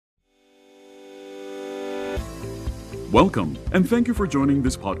Welcome, and thank you for joining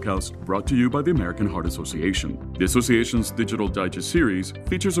this podcast brought to you by the American Heart Association. The association's Digital Digest series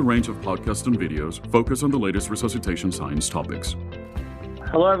features a range of podcasts and videos focused on the latest resuscitation science topics.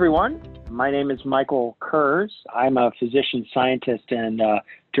 Hello, everyone. My name is Michael Kurz. I'm a physician scientist and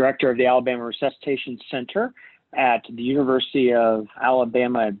director of the Alabama Resuscitation Center at the University of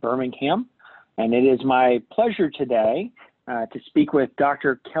Alabama at Birmingham. And it is my pleasure today to speak with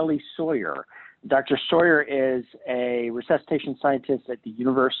Dr. Kelly Sawyer. Dr. Sawyer is a resuscitation scientist at the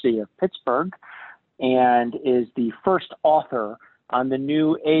University of Pittsburgh and is the first author on the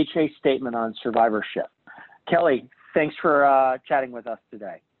new AHA statement on survivorship. Kelly, thanks for chatting with us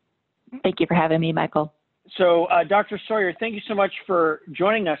today. Thank you for having me, Michael. So, Dr. Sawyer, thank you so much for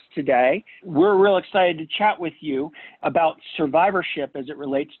joining us today. We're real excited to chat with you about survivorship as it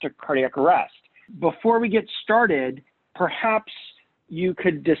relates to cardiac arrest. Before we get started, perhaps you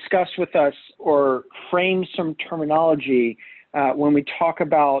could discuss with us or frame some terminology when we talk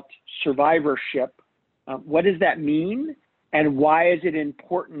about survivorship. What does that mean, and why is it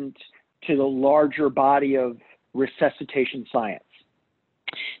important to the larger body of resuscitation science?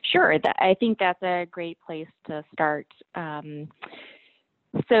 Sure. I think that's a great place to start.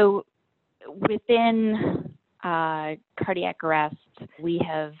 So within cardiac arrest, we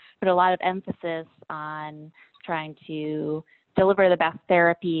have put a lot of emphasis on trying to deliver the best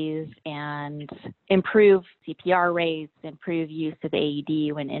therapies and improve CPR rates, improve use of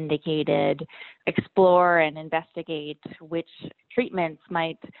AED when indicated, explore and investigate which treatments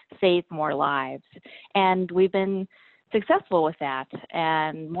might save more lives. And we've been successful with that,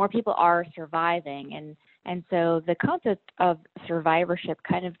 and more people are surviving. And so the concept of survivorship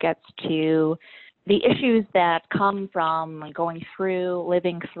kind of gets to the issues that come from going through,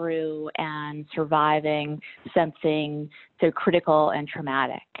 living through, and surviving something so critical and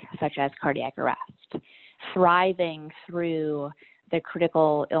traumatic, such as cardiac arrest. Thriving through the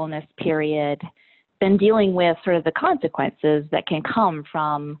critical illness period, then dealing with sort of the consequences that can come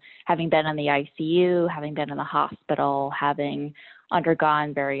from having been in the ICU, having been in the hospital, having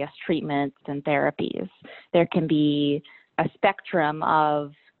undergone various treatments and therapies. There can be a spectrum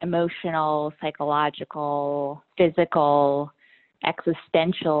of emotional, psychological, physical,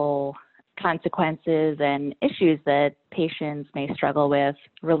 existential consequences and issues that patients may struggle with.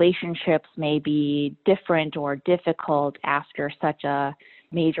 Relationships may be different or difficult after such a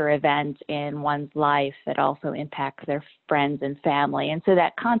major event in one's life that also impacts their friends and family. And so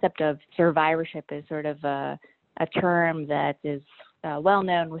that concept of survivorship is sort of a term that is well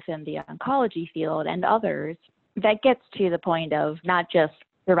known within the oncology field and others that gets to the point of not just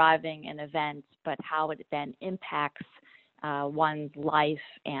surviving an event, but how it then impacts one's life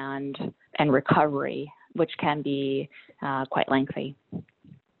and recovery, which can be quite lengthy.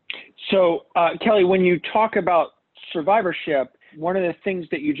 So, Kelly, when you talk about survivorship, one of the things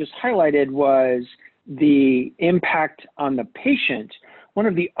that you just highlighted was the impact on the patient. One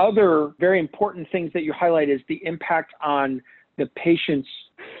of the other very important things that you highlight is the impact on the patient's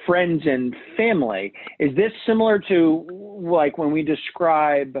friends and family. Is this similar to like when we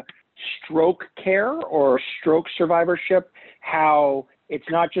describe stroke care or stroke survivorship, how it's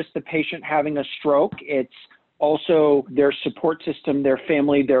not just the patient having a stroke, it's also their support system, their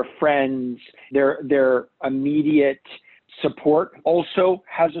family, their friends, their immediate support also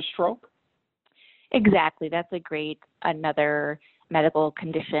has a stroke? Exactly. That's another medical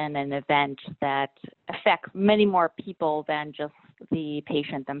condition and event that affects many more people than just the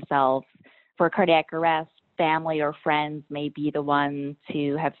patient themselves. For cardiac arrest, family or friends may be the ones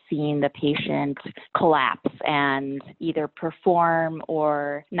who have seen the patient collapse and either perform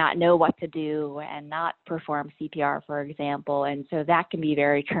or not know what to do and not perform CPR, for example. And so that can be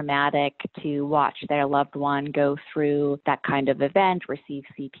very traumatic to watch their loved one go through that kind of event, receive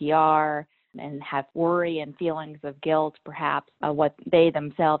CPR, and have worry and feelings of guilt, perhaps, what they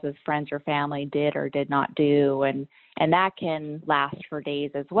themselves as friends or family did or did not do. And that can last for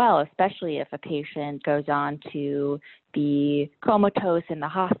days as well, especially if a patient goes on to be comatose in the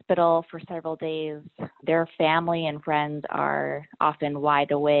hospital for several days. Their family and friends are often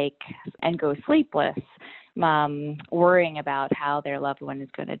wide awake and go sleepless, worrying about how their loved one is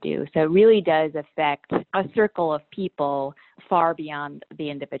going to do. So it really does affect a circle of people far beyond the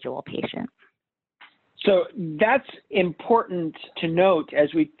individual patient. So that's important to note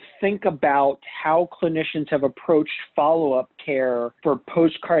as we think about how clinicians have approached follow-up care for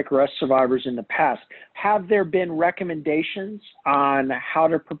post-cardiac arrest survivors in the past. Have there been recommendations on how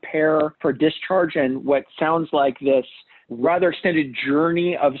to prepare for discharge and what sounds like this rather extended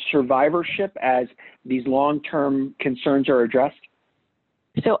journey of survivorship as these long-term concerns are addressed?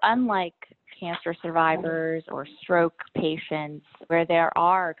 So unlike cancer survivors or stroke patients, where there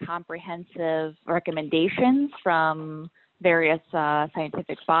are comprehensive recommendations from various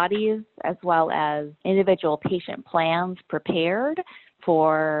scientific bodies, as well as individual patient plans prepared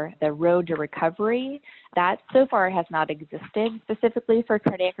for the road to recovery. That so far has not existed specifically for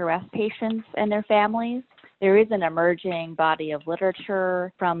cardiac arrest patients and their families. There is an emerging body of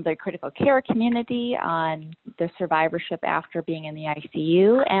literature from the critical care community on the survivorship after being in the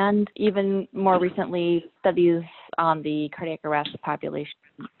ICU, and even more recently, studies on the cardiac arrest population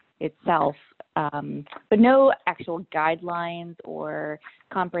itself. But no actual guidelines or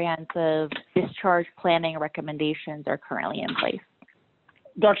comprehensive discharge planning recommendations are currently in place.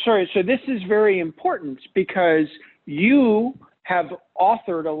 Dr. Soria, so this is very important because you have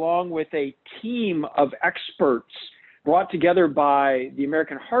authored, along with a team of experts brought together by the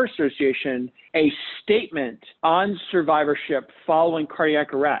American Heart Association, a statement on survivorship following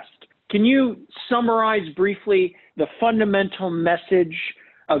cardiac arrest. Can you summarize briefly the fundamental message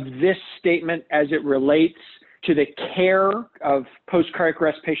of this statement as it relates to the care of post-cardiac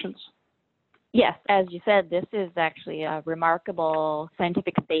arrest patients? Yes, as you said, this is actually a remarkable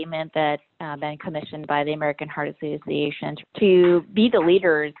scientific statement that's been commissioned by the American Heart Association to be the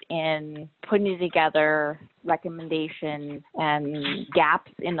leaders in putting together recommendations and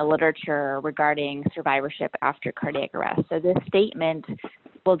gaps in the literature regarding survivorship after cardiac arrest. So this statement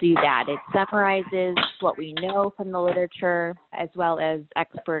will do that. It summarizes what we know from the literature, as well as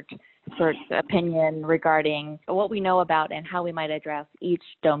expert opinion regarding what we know about and how we might address each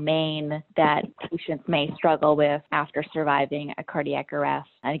domain that patients may struggle with after surviving a cardiac arrest.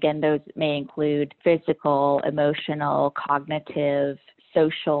 And again, those may include physical, emotional, cognitive,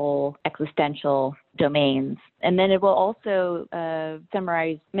 social, existential domains. And then it will also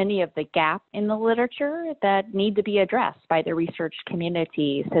summarize many of the gaps in the literature that need to be addressed by the research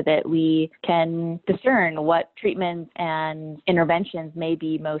community so that we can discern what treatments and interventions may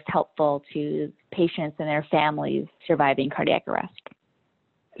be most helpful to patients and their families surviving cardiac arrest.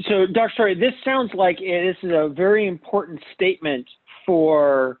 So, Dr. Soria, this sounds like this is a very important statement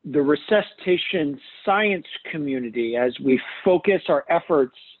for the resuscitation science community as we focus our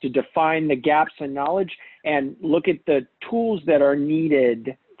efforts to define the gaps in knowledge and look at the tools that are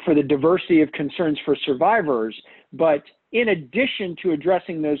needed for the diversity of concerns for survivors. But in addition to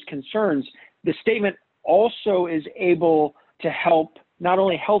addressing those concerns, the statement also is able to help not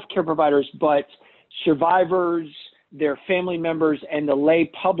only healthcare providers, but survivors, their family members, and the lay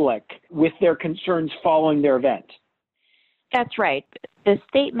public with their concerns following their event. That's right. The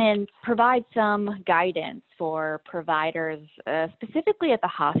statement provides some guidance for providers, specifically at the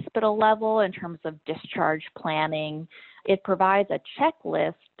hospital level in terms of discharge planning. It provides a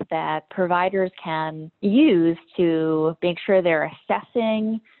checklist that providers can use to make sure they're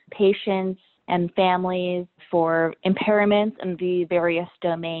assessing patients and families for impairments in the various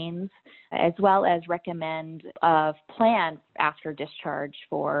domains, as well as recommend a plan after discharge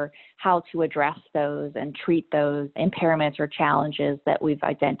for how to address those and treat those impairments or challenges that we've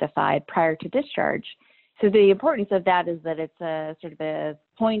identified prior to discharge. So the importance of that is that it's a sort of a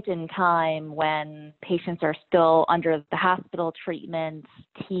point in time when patients are still under the hospital treatment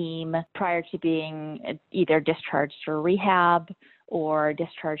team prior to being either discharged for rehab or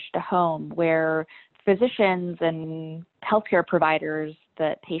discharged to home, where physicians and healthcare providers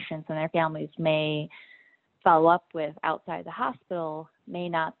that patients and their families may follow up with outside the hospital may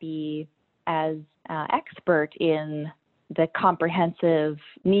not be as expert in the comprehensive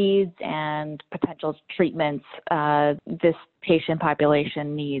needs and potential treatments this patient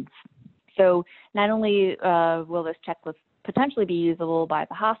population needs. So not only will this checklist potentially be usable by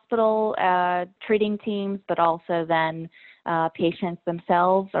the hospital treating teams, but also then patients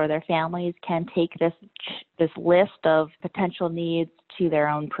themselves or their families can take this list of potential needs to their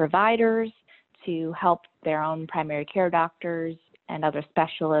own providers to help their own primary care doctors and other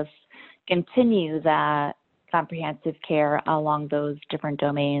specialists continue that comprehensive care along those different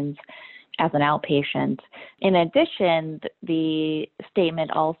domains as an outpatient. In addition, the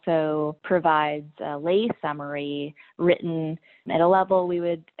statement also provides a lay summary written at a level we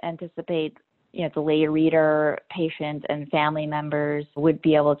would anticipate the lay reader, patient, and family members would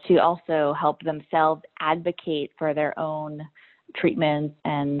be able to also help themselves advocate for their own treatments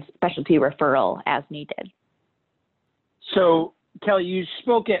and specialty referral as needed. So, Kelly, you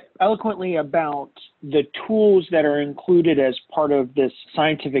spoke eloquently about the tools that are included as part of this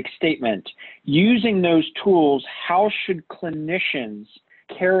scientific statement. Using those tools, how should clinicians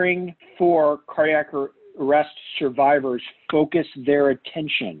caring for cardiac arrest survivors focus their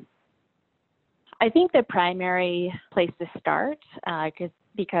attention? I think the primary place to start, because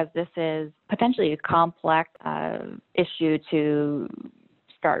because this is potentially a complex issue to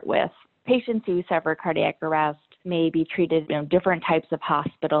start with. Patients who suffer cardiac arrest may be treated in different types of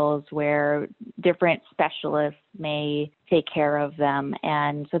hospitals where different specialists may take care of them.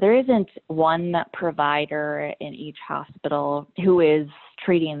 And so there isn't one provider in each hospital who is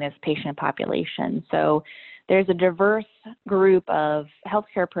treating this patient population. So there's a diverse group of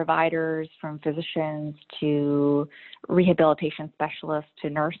healthcare providers, from physicians to rehabilitation specialists to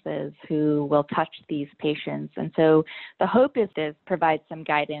nurses, who will touch these patients. And so the hope is to provide some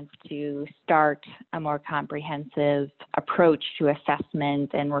guidance to start a more comprehensive approach to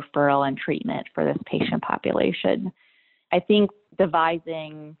assessment and referral and treatment for this patient population. I think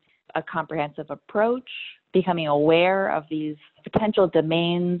devising a comprehensive approach, becoming aware of these potential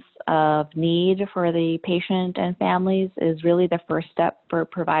domains of need for the patient and families, is really the first step for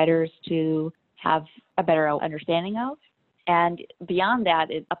providers to have a better understanding of. And beyond that,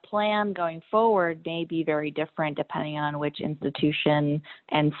 a plan going forward may be very different depending on which institution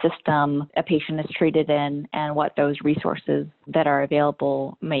and system a patient is treated in and what those resources that are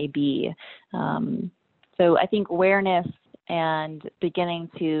available may be. So I think awareness and beginning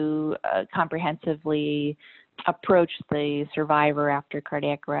to comprehensively approach the survivor after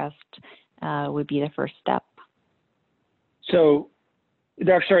cardiac arrest would be the first step. So,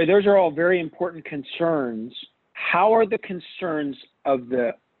 Dr. Sari, those are all very important concerns. How are the concerns of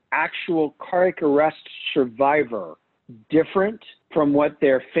the actual cardiac arrest survivor different from what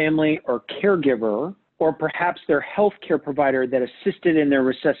their family or caregiver, or perhaps their healthcare provider that assisted in their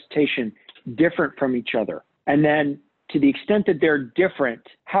resuscitation, different from each other? And then, to the extent that they're different,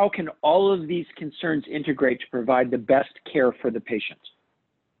 how can all of these concerns integrate to provide the best care for the patient?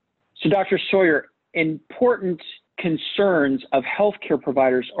 So, Dr. Sawyer, important concerns of healthcare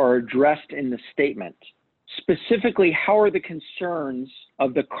providers are addressed in the statement. Specifically, how are the concerns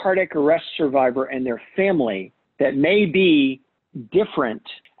of the cardiac arrest survivor and their family that may be different,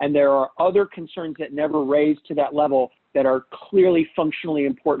 and there are other concerns that never raise to that level that are clearly functionally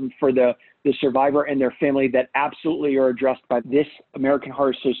important for the survivor and their family that absolutely are addressed by this American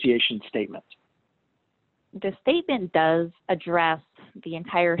Heart Association statement? The statement does address the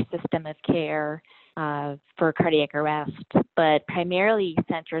entire system of care for cardiac arrest, but primarily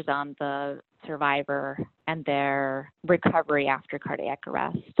centers on the survivor and their recovery after cardiac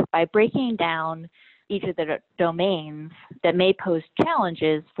arrest. By breaking down each of the domains that may pose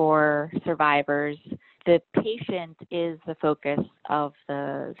challenges for survivors, the patient is the focus of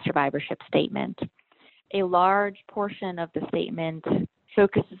the survivorship statement. A large portion of the statement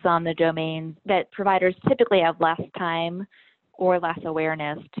focuses on the domains that providers typically have less time or less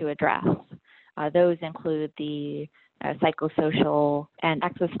awareness to address. Those include the psychosocial and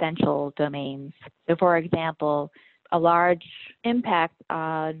existential domains. So, for example, a large impact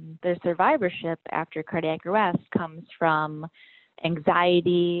on the survivorship after cardiac arrest comes from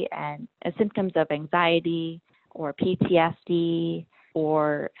anxiety and symptoms of anxiety or PTSD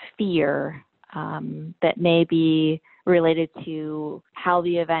or fear that may be related to how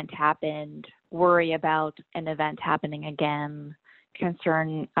the event happened, worry about an event happening again,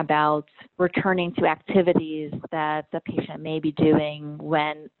 concern about returning to activities that the patient may be doing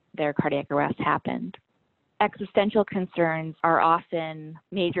when their cardiac arrest happened. Existential concerns are often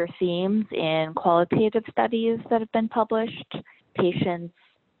major themes in qualitative studies that have been published. Patients,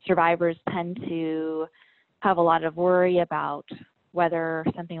 survivors tend to have a lot of worry about whether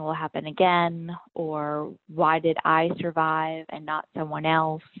something will happen again, or why did I survive and not someone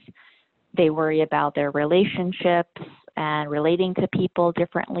else. They worry about their relationships and relating to people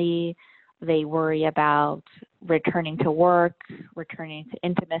differently. They worry about returning to work, returning to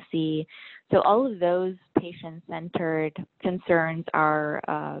intimacy. So all of those patient-centered concerns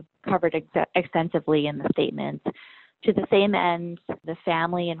are covered extensively in the statement. To the same end, the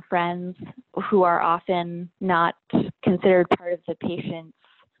family and friends who are often not considered part of the patient's.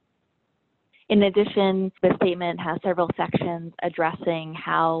 In addition, the statement has several sections addressing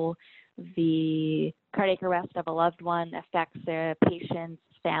how the cardiac arrest of a loved one affects the patient's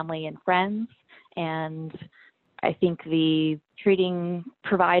family and friends. And I think the treating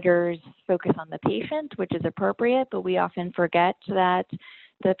providers focus on the patient, which is appropriate, but we often forget that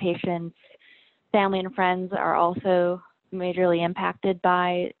the patient's family and friends are also majorly impacted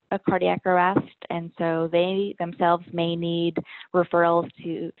by a cardiac arrest, and so they themselves may need referrals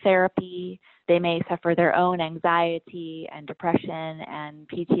to therapy. They may suffer their own anxiety and depression and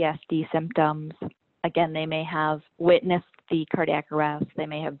PTSD symptoms. Again, they may have witnessed the cardiac arrest. They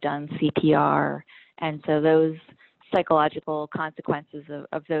may have done CPR, and so those psychological consequences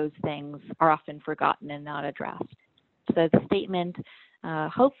of those things are often forgotten and not addressed. So the statement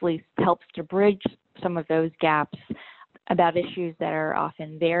hopefully helps to bridge some of those gaps about issues that are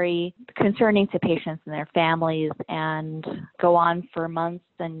often very concerning to patients and their families and go on for months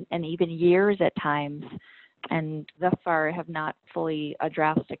and even years at times, and thus far have not fully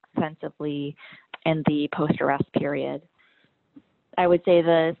addressed extensively in the post-arrest period. I would say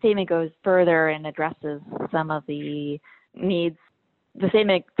the statement goes further and addresses some of the needs. The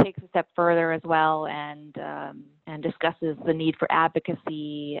statement takes a step further as well and discusses the need for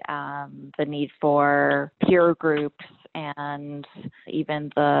advocacy, the need for peer groups, and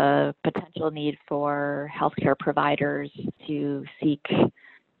even the potential need for healthcare providers to seek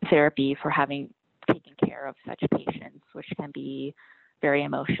therapy for having taken care of such patients, which can be very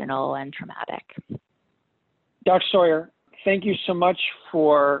emotional and traumatic. Dr. Sawyer, thank you so much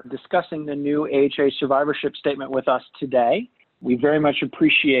for discussing the new AHA survivorship statement with us today. We very much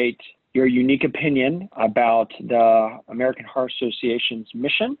appreciate your unique opinion about the American Heart Association's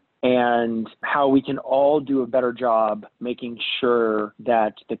mission and how we can all do a better job making sure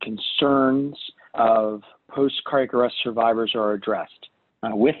that the concerns of post-cardiac arrest survivors are addressed.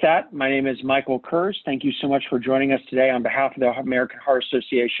 With that, my name is Michael Kurz. Thank you so much for joining us today on behalf of the American Heart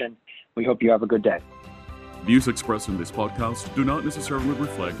Association. We hope you have a good day. Views expressed in this podcast do not necessarily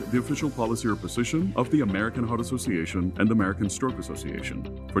reflect the official policy or position of the American Heart Association and the American Stroke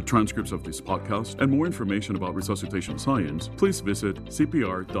Association. For transcripts of this podcast and more information about resuscitation science, please visit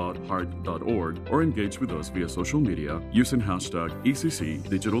cpr.heart.org or engage with us via social media using hashtag ECC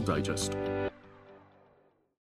Digital Digest.